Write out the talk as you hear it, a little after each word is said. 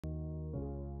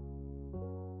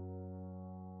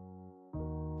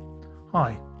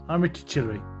Hi, I'm Richard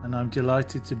Chillery and I'm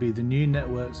delighted to be the new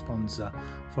network sponsor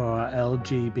for our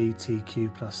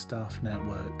LGBTQ+ staff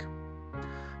network.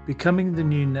 Becoming the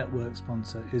new network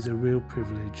sponsor is a real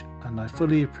privilege, and I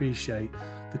fully appreciate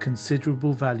the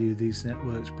considerable value these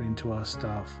networks bring to our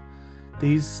staff.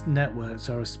 These networks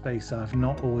are a space I've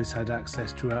not always had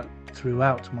access to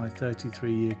throughout my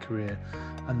 33-year career,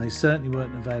 and they certainly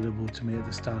weren't available to me at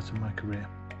the start of my career.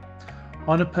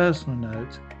 On a personal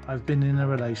note, I've been in a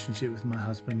relationship with my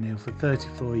husband Neil for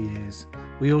 34 years.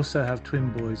 We also have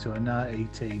twin boys who are now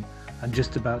 18 and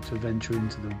just about to venture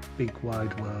into the big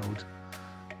wide world.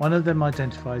 One of them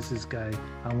identifies as gay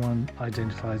and one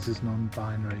identifies as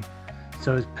non-binary.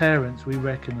 So as parents, we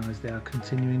recognise they are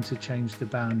continuing to change the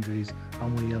boundaries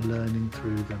and we are learning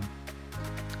through them.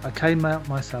 I came out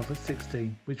myself at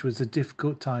 16, which was a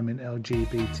difficult time in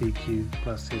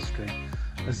LGBTQ+ history,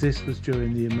 as this was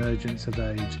during the emergence of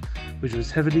AIDS, which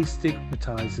was heavily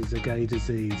stigmatised as a gay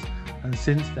disease, and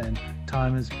since then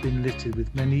time has been littered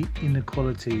with many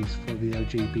inequalities for the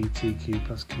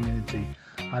LGBTQ+ community,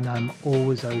 and I'm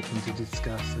always open to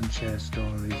discuss and share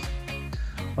stories.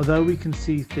 Although we can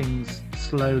see things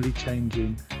slowly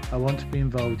changing, I want to be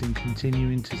involved in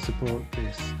continuing to support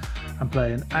this and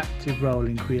play an active role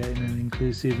in creating an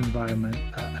inclusive environment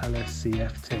at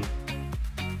LSCFT.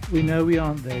 We know we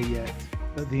aren't there yet,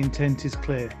 but the intent is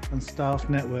clear, and staff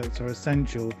networks are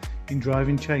essential in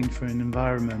driving change for an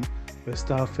environment where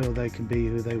staff feel they can be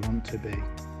who they want to be.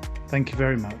 Thank you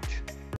very much.